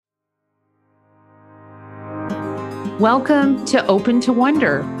Welcome to Open to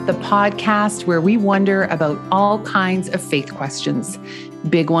Wonder, the podcast where we wonder about all kinds of faith questions.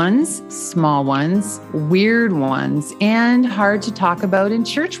 Big ones, small ones, weird ones, and hard to talk about in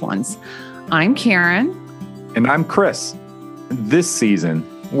church ones. I'm Karen. And I'm Chris. This season,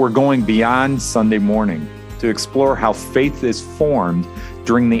 we're going beyond Sunday morning to explore how faith is formed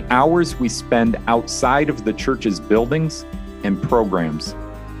during the hours we spend outside of the church's buildings and programs.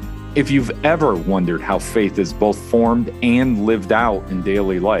 If you've ever wondered how faith is both formed and lived out in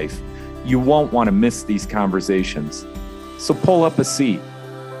daily life, you won't want to miss these conversations. So pull up a seat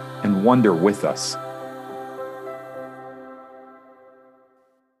and wonder with us.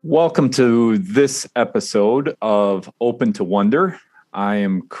 Welcome to this episode of Open to Wonder. I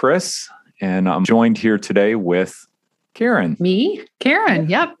am Chris, and I'm joined here today with Karen. Me? Karen,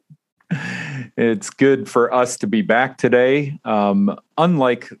 yep. It's good for us to be back today.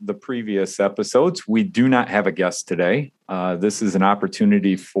 Unlike the previous episodes, we do not have a guest today. This is an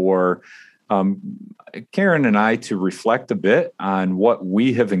opportunity for Karen and I to reflect a bit on what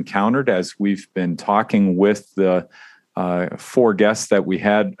we have encountered as we've been talking with the 4 guests that we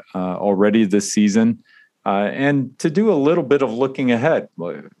had already this season, and to do a little bit of looking ahead.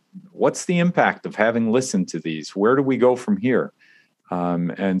 What's the impact of having listened to these? Where do we go from here?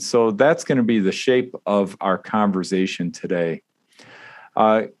 And so that's going to be the shape of our conversation today.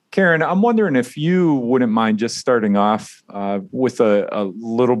 Karen, I'm wondering if you wouldn't mind just starting off with a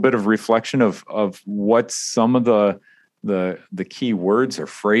little bit of reflection of what some of the key words or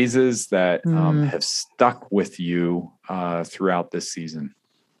phrases that have stuck with you throughout this season.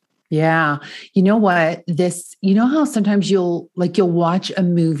 Yeah. You know what? You know how sometimes you'll watch a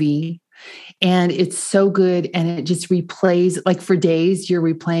movie and it's so good and it just replays, like for days, you're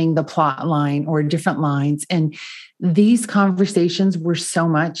replaying the plot line or different lines. And these conversations were so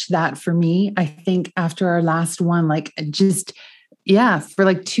much that for me, I think after our last one, for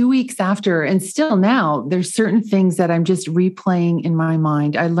like 2 weeks after, and still now, there's certain things that I'm just replaying in my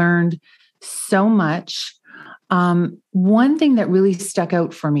mind. I learned so much. One thing that really stuck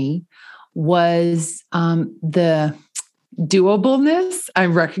out for me was the doableness. I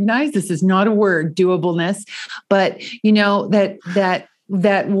recognize this is not a word, doableness, but you know, that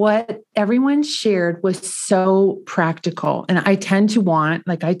what everyone shared was so practical. And I tend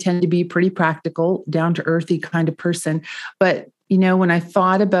to be pretty practical, down to earthy kind of person. But, you know, when I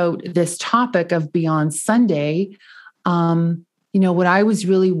thought about this topic of Beyond Sunday, what I was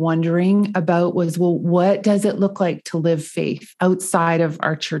really wondering about was, well, what does it look like to live faith outside of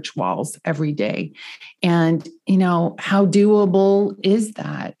our church walls every day? And, how doable is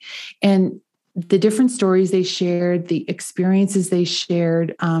that? And the different stories they shared, the experiences they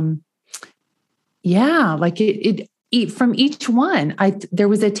shared, from each one, there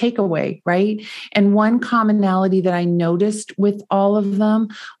was a takeaway, right? And one commonality that I noticed with all of them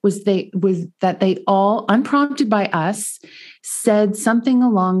was that they all, unprompted by us, said something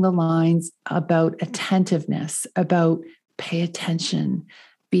along the lines about attentiveness, about pay attention,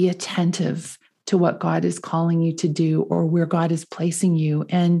 be attentive to what God is calling you to do or where God is placing you.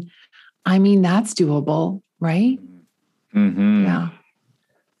 And I mean, that's doable, right? Mm-hmm. Yeah.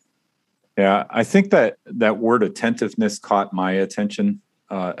 Yeah, I think that word attentiveness caught my attention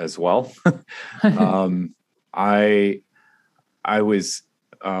as well. I was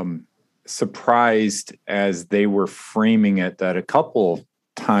surprised as they were framing it that a couple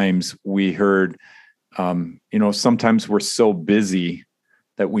times we heard, sometimes we're so busy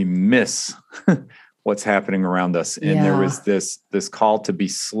that we miss what's happening around us. And there was this call to be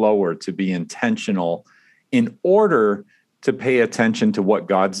slower, to be intentional in order to pay attention to what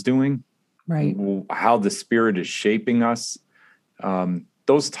God's doing. Right. How the Spirit is shaping us.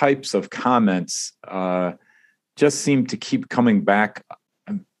 Those types of comments just seem to keep coming back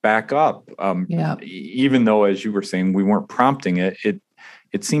up. Even though, as you were saying, we weren't prompting it,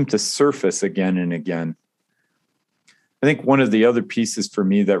 it seemed to surface again and again. I think one of the other pieces for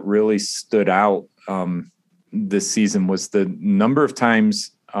me that really stood out this season was the number of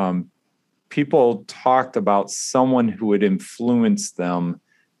times people talked about someone who had influenced them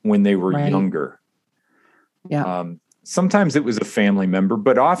when they were younger. Yeah. Sometimes it was a family member,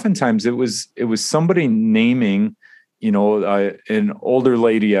 but oftentimes it was somebody naming, an older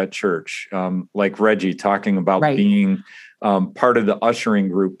lady at church, like Reggie, talking about being part of the ushering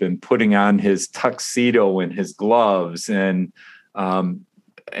group and putting on his tuxedo and his gloves and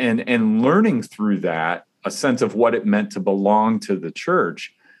learning through that a sense of what it meant to belong to the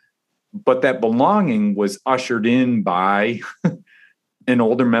church. But that belonging was ushered in by an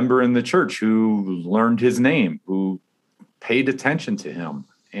older member in the church who learned his name, who paid attention to him.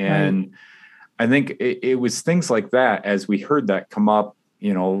 And I think it was things like that, as we heard that come up,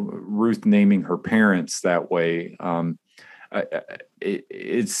 Ruth naming her parents that way.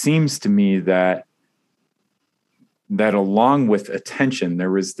 It seems to me that along with attention,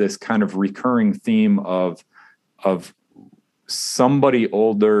 there was this kind of recurring theme of somebody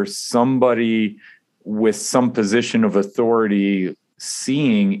older, somebody with some position of authority,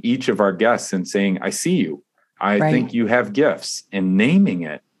 seeing each of our guests and saying, I see you. I think you have gifts, and naming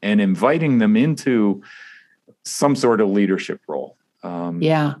it and inviting them into some sort of leadership role.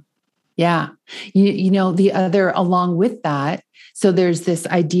 Yeah. The other, along with that, so there's this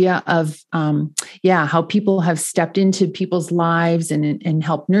idea of, how people have stepped into people's lives and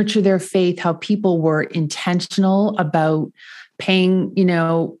helped nurture their faith, how people were intentional about paying,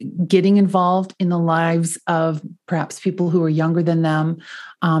 getting involved in the lives of perhaps people who are younger than them,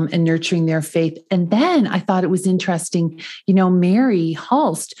 and nurturing their faith. And then I thought it was interesting, Mary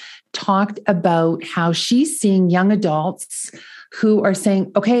Hulst talked about how she's seeing young adults who are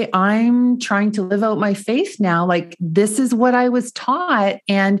saying, okay, I'm trying to live out my faith now. Like, this is what I was taught,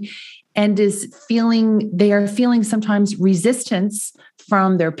 and they are feeling sometimes resistance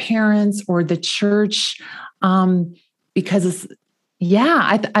from their parents or the church, because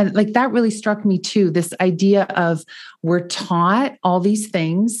I like that really struck me too. This idea of we're taught all these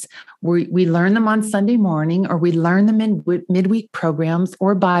things, we learn them on Sunday morning, or we learn them in midweek programs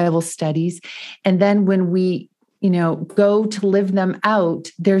or Bible studies. And then when we, go to live them out,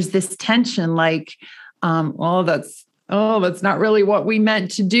 there's this tension like, that's not really what we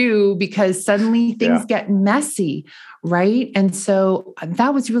meant to do, because suddenly things get messy. Right. And so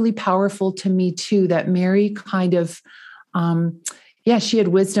that was really powerful to me too, that Mary kind of, she had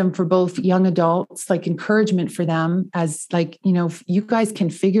wisdom for both young adults, like encouragement for them as like, you guys can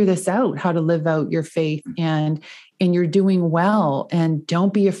figure this out, how to live out your faith, and you're doing well, and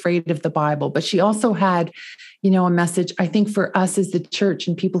don't be afraid of the Bible. But she also had, a message, I think, for us as the church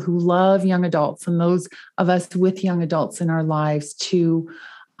and people who love young adults, and those of us with young adults in our lives to,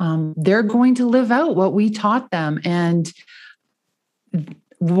 they're going to live out what we taught them, and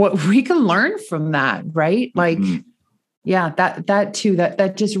what we can learn from that, right? Like, that too,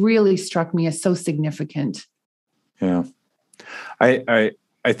 that just really struck me as so significant. Yeah. I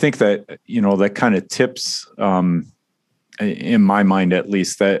think that, that kind of tips, in my mind, at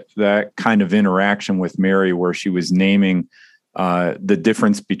least, that kind of interaction with Mary, where she was naming the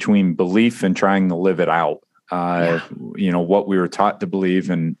difference between belief and trying to live it out, what we were taught to believe,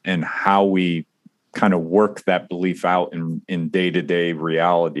 and how we kind of work that belief out in day-to-day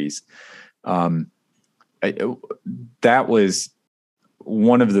realities. That was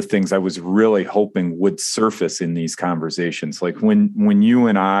one of the things I was really hoping would surface in these conversations. Like when you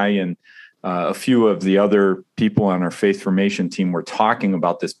and I and a few of the other people on our faith formation team were talking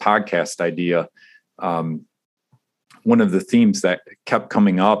about this podcast idea, one of the themes that kept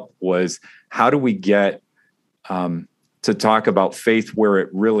coming up was, how do we get to talk about faith where it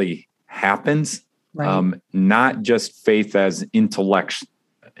really happens? Right. Not just faith as intellect,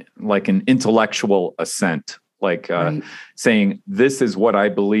 like an intellectual assent, like saying, this is what I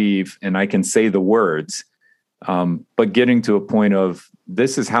believe and I can say the words, but getting to a point of,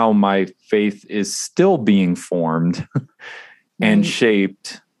 this is how my faith is still being formed and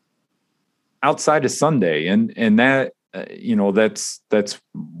shaped outside of Sunday. And that, that's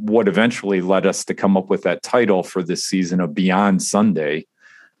what eventually led us to come up with that title for this season of Beyond Sunday.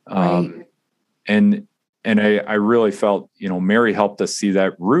 And I really felt, Mary helped us see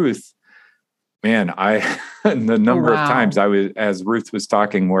that. Ruth, man, the number of times as Ruth was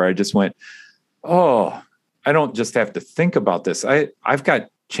talking, where I just went, I don't just have to think about this. I've got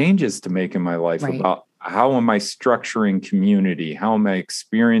changes to make in my life about how am I structuring community? How am I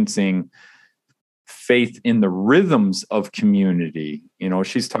experiencing faith in the rhythms of community?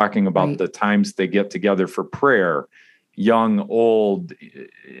 She's talking about the times they get together for prayer, young, old,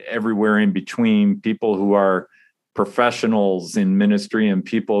 everywhere in between, people who are professionals in ministry and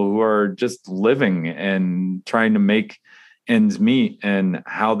people who are just living and trying to make ends meet, and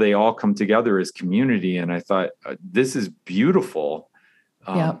how they all come together as community. And I thought, this is beautiful.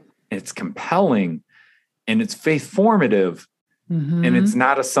 It's compelling, and it's faith formative. And it's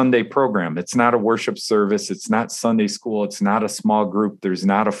not a Sunday program. It's not a worship service. It's not Sunday school. It's not a small group. There's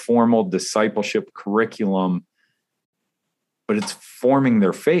not a formal discipleship curriculum, but it's forming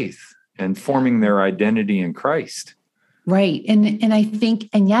their faith and forming their identity in Christ. Right. And I think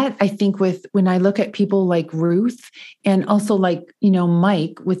when I look at people like Ruth, and also like,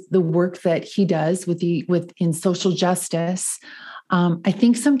 Mike, with the work that he does in social justice, I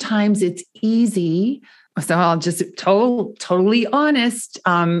think sometimes it's easy So I'll just totally honest,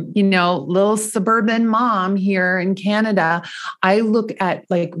 little suburban mom here in Canada. I look at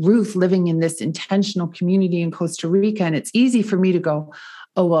like Ruth living in this intentional community in Costa Rica, and it's easy for me to go,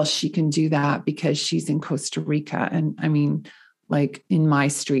 oh, well, she can do that because she's in Costa Rica. And I mean, like in my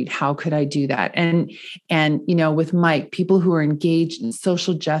street, how could I do that? And with Mike, people who are engaged in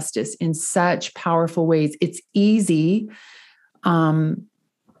social justice in such powerful ways, it's easy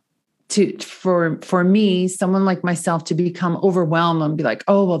for me, someone like myself, to become overwhelmed and be like,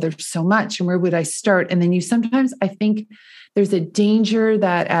 oh, well, there's so much, and where would I start? And then I think there's a danger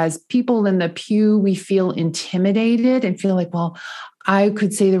that as people in the pew, we feel intimidated and feel like, well, I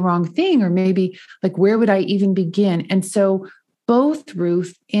could say the wrong thing, or maybe like, where would I even begin? And so both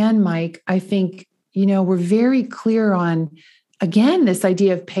Ruth and Mike, I think, we're very clear on, again, this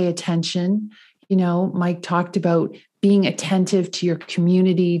idea of pay attention. Mike talked about being attentive to your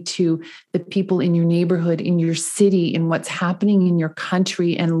community, to the people in your neighborhood, in your city, in what's happening in your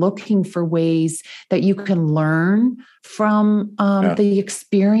country, and looking for ways that you can learn from the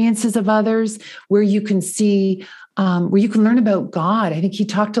experiences of others, where you can see, where you can learn about God. I think he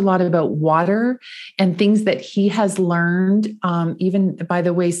talked a lot about water and things that he has learned. Even, by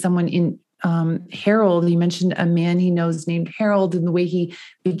the way, someone in Harold, he mentioned a man he knows named Harold, and the way he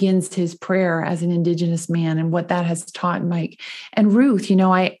begins his prayer as an Indigenous man, and what that has taught Mike. And Ruth,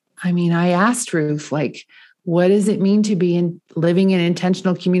 I asked Ruth, like, what does it mean to be living in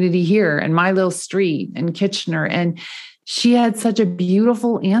intentional community here in my little street in Kitchener? And she had such a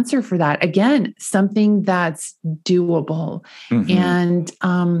beautiful answer for that. Again, something that's doable. Mm-hmm. And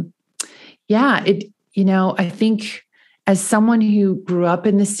I think, as someone who grew up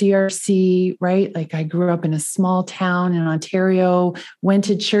in the CRC, right? Like, I grew up in a small town in Ontario, went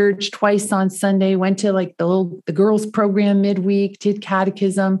to church twice on Sunday, went to like the girls program midweek, did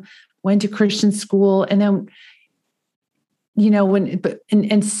catechism, went to Christian school. And then,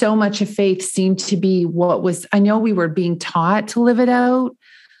 and so much of faith seemed to be what was, I know we were being taught to live it out,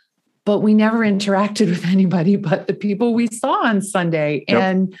 but we never interacted with anybody but the people we saw on Sunday. Yep.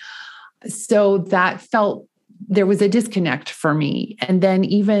 And so that felt, there was a disconnect for me. And then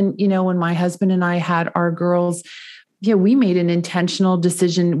even, when my husband and I had our girls, we made an intentional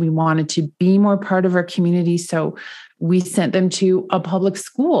decision. We wanted to be more part of our community. So we sent them to a public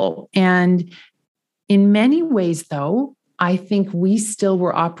school. And in many ways, though, I think we still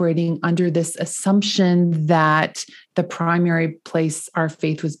were operating under this assumption that the primary place our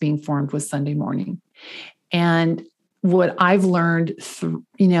faith was being formed was Sunday morning. And what I've learned through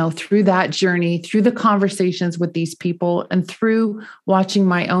that journey, through the conversations with these people, and through watching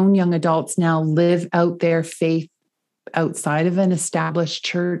my own young adults now live out their faith outside of an established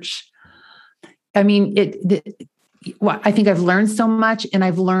church. I mean, I think I've learned so much, and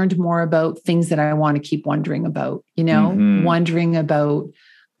I've learned more about things that I want to keep wondering about, mm-hmm. wondering about,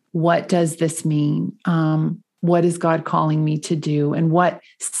 what does this mean? What is God calling me to do? And what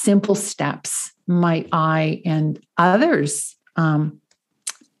simple steps might I and others,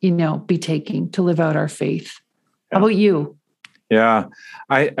 be taking to live out our faith? Yeah. How about you? Yeah,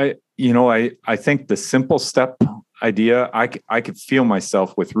 I think the simple step idea, I could feel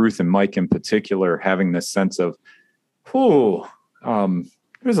myself with Ruth and Mike in particular, having this sense of,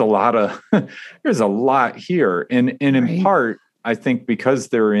 there's a lot here. And in right. part, I think because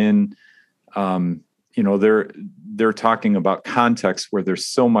they're in, they're talking about context where there's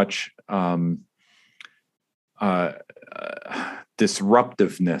so much,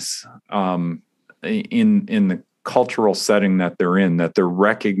 disruptiveness in the cultural setting that they're in, that they're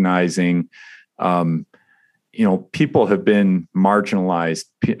recognizing, people have been marginalized.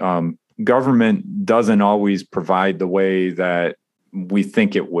 Government doesn't always provide the way that we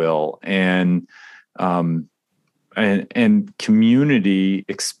think it will. And community,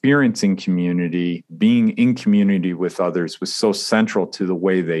 experiencing community, being in community with others was so central to the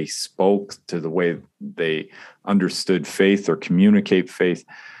way they spoke, to the way they understood faith or communicate faith.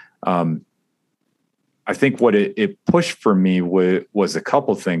 I think what it pushed for me was a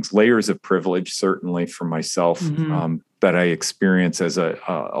couple things: layers of privilege, certainly for myself, mm-hmm. That I experience as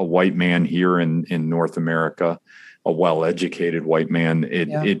a white man here in North America, a well-educated white man.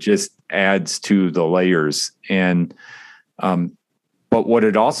 It just adds to the layers. And, but what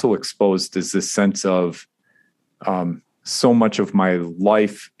it also exposed is this sense of so much of my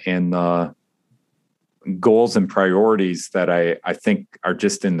life and the goals and priorities that I think are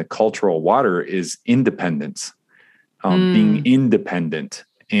just in the cultural water is independence, being independent.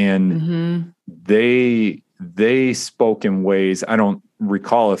 And mm-hmm. they spoke in ways, I don't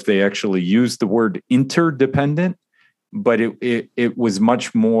recall if they actually used the word interdependent, but it was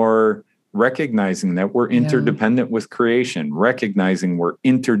much more recognizing that we're interdependent with creation, recognizing we're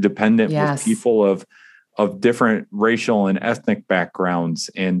interdependent with people of different racial and ethnic backgrounds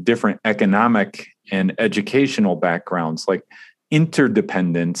and different economic and educational backgrounds. Like,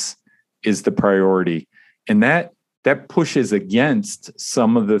 interdependence is the priority. And that pushes against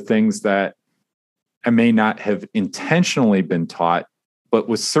some of the things that I may not have intentionally been taught, but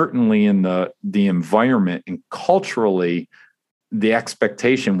was certainly in the environment, and culturally, the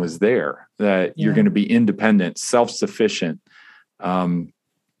expectation was there that you're going to be independent, self-sufficient. And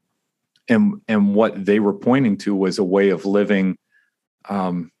what they were pointing to was a way of living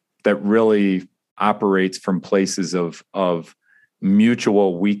that really operates from places of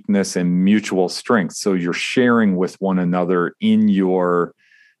mutual weakness and mutual strength. So you're sharing with one another in your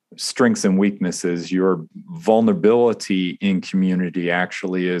strengths and weaknesses. Your vulnerability in community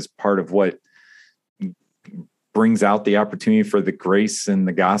actually is part of what brings out the opportunity for the grace and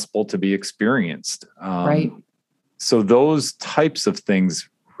the gospel to be experienced. Right. So those types of things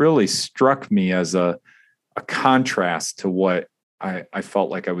really struck me as a contrast to what I felt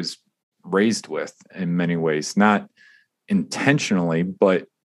like I was raised with in many ways, not intentionally, but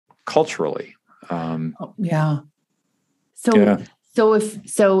culturally. So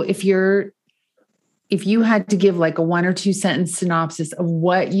if you had to give like a 1 or 2 sentence synopsis of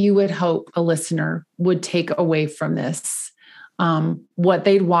what you would hope a listener would take away from this, what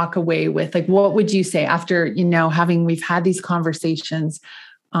they'd walk away with, like, what would you say after, we've had these conversations?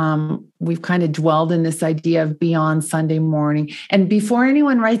 We've kind of dwelled in this idea of beyond Sunday morning. And before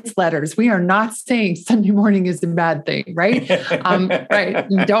anyone writes letters, we are not saying Sunday morning is a bad thing, right? Right.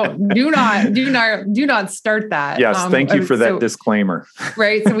 Do not start that. Yes. Thank you for that disclaimer.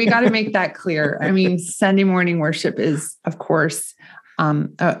 Right. So we got to make that clear. I mean, Sunday morning worship is, of course,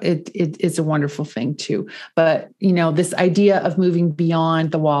 it is a wonderful thing too. But, this idea of moving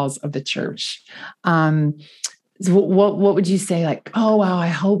beyond the walls of the church, what would you say? Like, oh, wow, I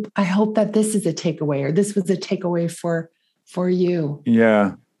hope that this is a takeaway, or this was a takeaway for you.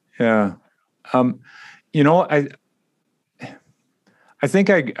 Yeah. I think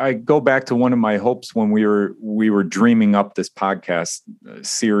I go back to one of my hopes when we were dreaming up this podcast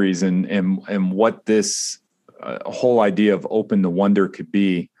series and what this whole idea of open to wonder could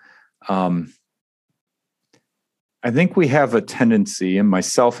be. I think we have a tendency, and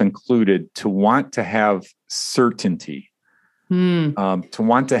myself included, to want to have certainty, to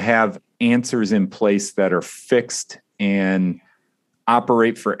want to have answers in place that are fixed and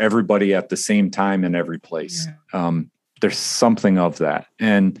operate for everybody at the same time in every place. There's something of that.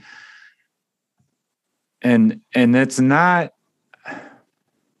 And it's not,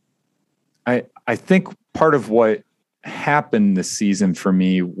 I think part of what happened this season for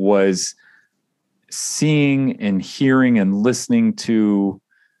me was seeing and hearing and listening to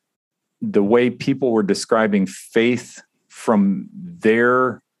the way people were describing faith from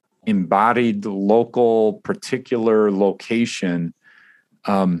their embodied local particular location.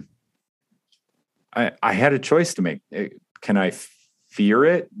 I had a choice to make. Can I fear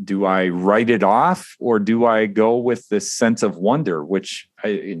it? Do I write it off, or do I go with this sense of wonder, which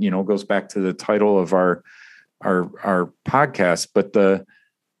goes back to the title of our podcast, but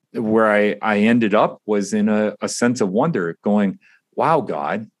where I ended up was in a sense of wonder, going, wow,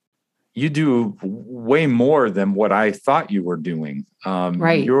 God, you do way more than what I thought you were doing.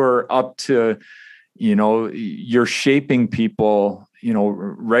 Right. You're up to, you're shaping people,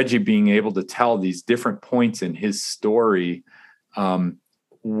 Reggie being able to tell these different points in his story,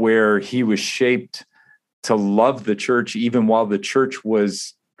 where he was shaped to love the church, even while the church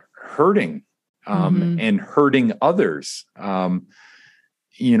was hurting, and hurting others.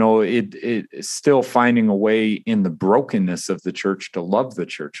 It still finding a way in the brokenness of the church to love the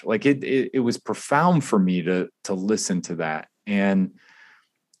church. Like it was profound for me to listen to that. And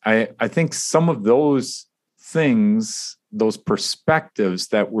I think some of those things, those perspectives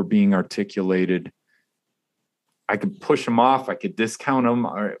that were being articulated, I could push them off, I could discount them,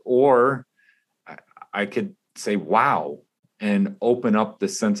 or I could say, wow, and open up the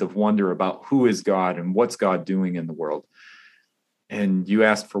sense of wonder about who is God and what's God doing in the world. And you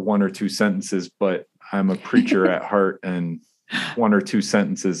asked for 1 or 2 sentences, but I'm a preacher at heart, and 1 or 2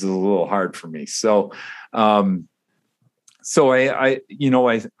 sentences is a little hard for me. So, I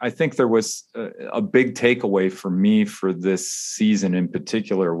think there was a big takeaway for me for this season in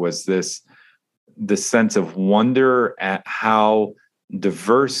particular was the sense of wonder at how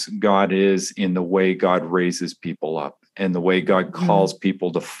diverse God is in the way God raises people up and the way God calls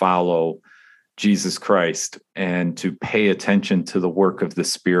people to follow Jesus Christ and to pay attention to the work of the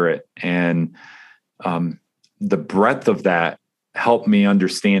Spirit. And the breadth of that helped me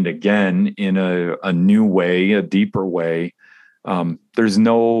understand again in a new way, a deeper way. There's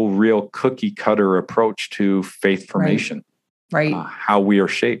no real cookie cutter approach to faith formation, right? How we are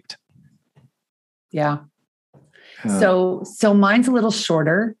shaped. Yeah. So mine's a little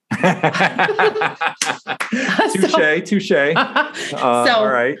shorter. Touche. All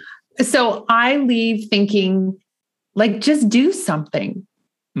right. So I leave thinking, like, just do something.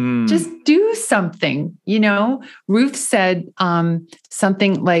 Just do something. Ruth said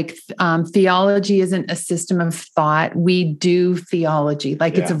something like theology isn't a system of thought. We do theology,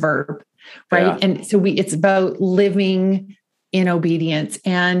 like it's a verb, right? Yeah. And so it's about living in obedience.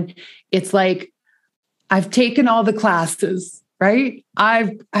 And it's like, I've taken all the classes, right?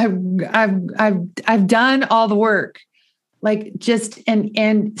 I've done all the work. Like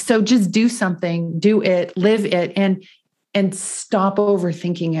so just do something, do it, live it, and stop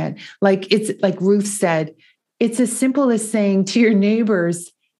overthinking it. Like it's like Ruth said, it's as simple as saying to your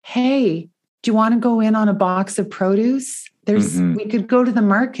neighbors, hey, do you want to go in on a box of produce? We could go to the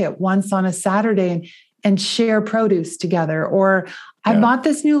market once on a Saturday and share produce together. Or I bought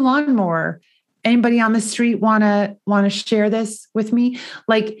this new lawnmower. Anybody on the street want to share this with me?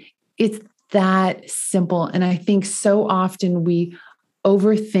 Like it's that simple. And I think so often we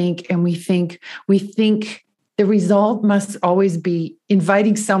overthink and we think the result must always be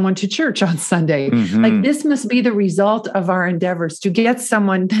inviting someone to church on Sunday. Like this must be the result of our endeavors to get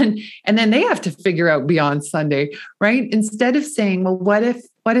someone and then they have to figure out beyond Sunday, right? Instead of saying, well, what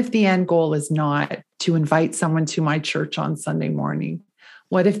if the end goal is not to invite someone to my church on Sunday morning?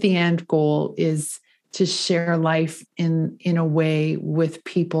 What if the end goal is to share life in a way with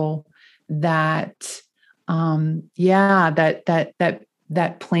people that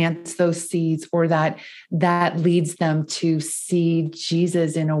plants those seeds, or that leads them to see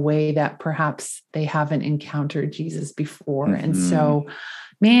Jesus in a way that perhaps they haven't encountered Jesus before. And so,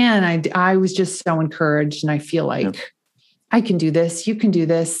 man, I was just so encouraged, and I feel like I can do this. You can do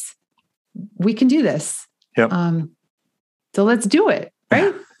this. We can do this. Yep. So let's do it.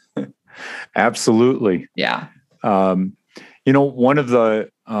 Right? Absolutely. Yeah. One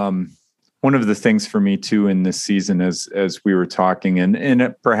of the things for me too in this season, as we were talking,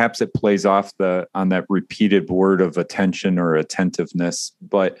 and perhaps it plays off on that repeated word of attention or attentiveness,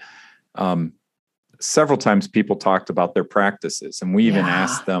 but several times people talked about their practices, and we even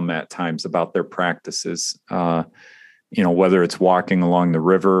asked them at times about their practices. Whether it's walking along the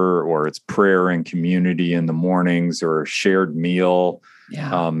river, or it's prayer and community in the mornings, or a shared meal.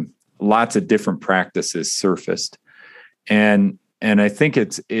 Lots of different practices surfaced. And I think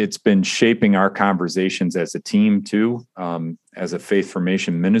it's been shaping our conversations as a team too, as a Faith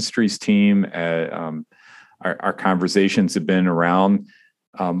Formation Ministries team. Our conversations have been around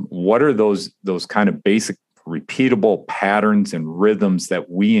what are those kind of basic repeatable patterns and rhythms that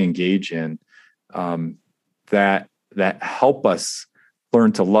we engage in that help us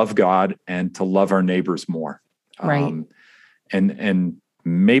learn to love God and to love our neighbors more. Right. And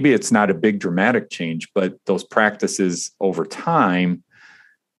maybe it's not a big dramatic change, but those practices over time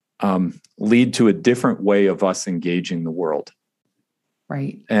lead to a different way of us engaging the world.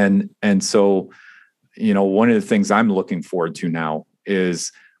 Right. And so, one of the things I'm looking forward to now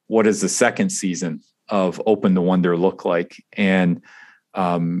is, what does the second season of Open to Wonder look like? And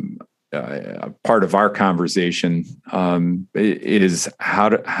part of our conversation is how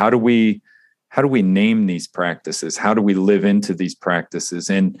do we name these practices? How do we live into these practices?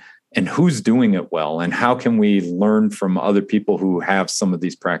 And who's doing it well? And how can we learn from other people who have some of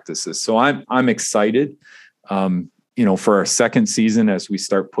these practices? So I'm excited, for our second season, as we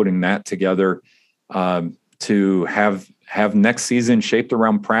start putting that together, to have next season shaped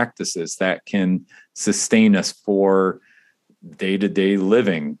around practices that can sustain us for day-to-day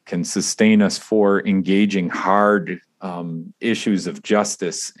living, can sustain us for engaging hard issues of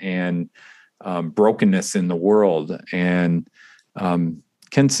justice and brokenness in the world, and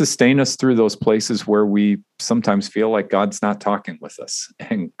can sustain us through those places where we sometimes feel like God's not talking with us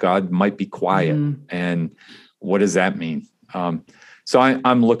and God might be quiet. And what does that mean? So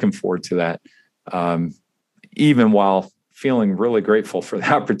I'm looking forward to that, even while feeling really grateful for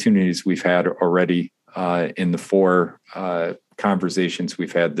the opportunities we've had already in the 4 conversations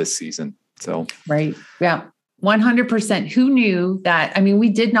we've had this season. So, right. Yeah. 100%. Who knew that? I mean, we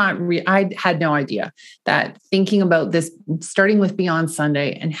did not, I had no idea that thinking about this, starting with Beyond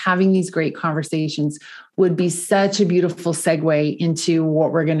Sunday and having these great conversations would be such a beautiful segue into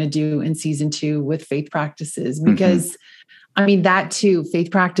what we're going to do in season 2 with Faith Practices. Because I mean, that too, Faith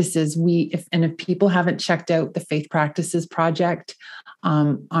Practices, if people haven't checked out the Faith Practices project,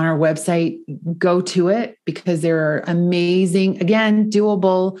 on our website. Go to it because there are amazing, again,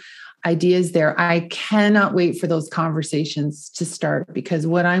 doable ideas there. I cannot wait for those conversations to start, because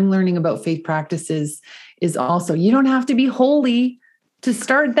what I'm learning about faith practices is also, you don't have to be holy to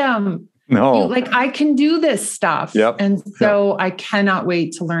start them. No. I can do this stuff. Yep. And so I cannot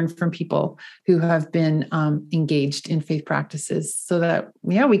wait to learn from people who have been engaged in faith practices so that,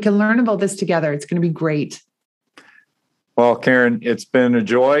 we can learn about this together. It's going to be great. Well, Karen, it's been a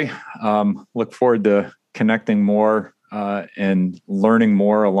joy. Look forward to connecting more and learning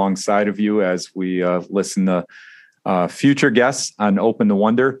more alongside of you as we listen to future guests on Open to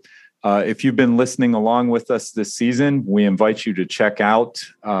Wonder. If you've been listening along with us this season, we invite you to check out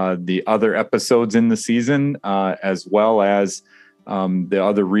the other episodes in the season, as well as the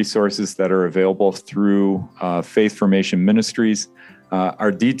other resources that are available through Faith Formation Ministries.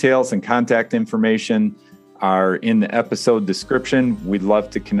 Our details and contact information are in the episode description. We'd love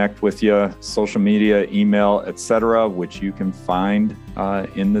to connect with you, social media, email, etc., which you can find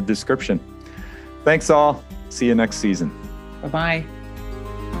in the description. Thanks all. See you next season. Bye-bye.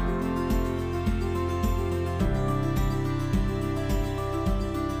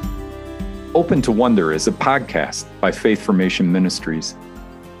 Open to Wonder is a podcast by Faith Formation Ministries.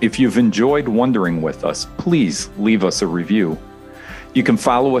 If you've enjoyed wondering with us, please leave us a review. You can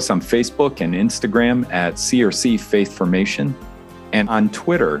follow us on Facebook and Instagram at CRC Faith Formation and on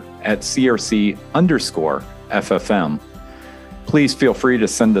Twitter at CRC_FFM. Please feel free to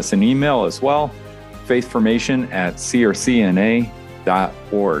send us an email as well,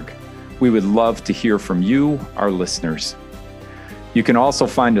 faithformation@crcna.org. We would love to hear from you, our listeners. You can also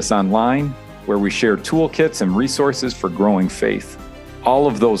find us online, where we share toolkits and resources for growing faith. All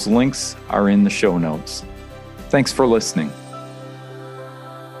of those links are in the show notes. Thanks for listening.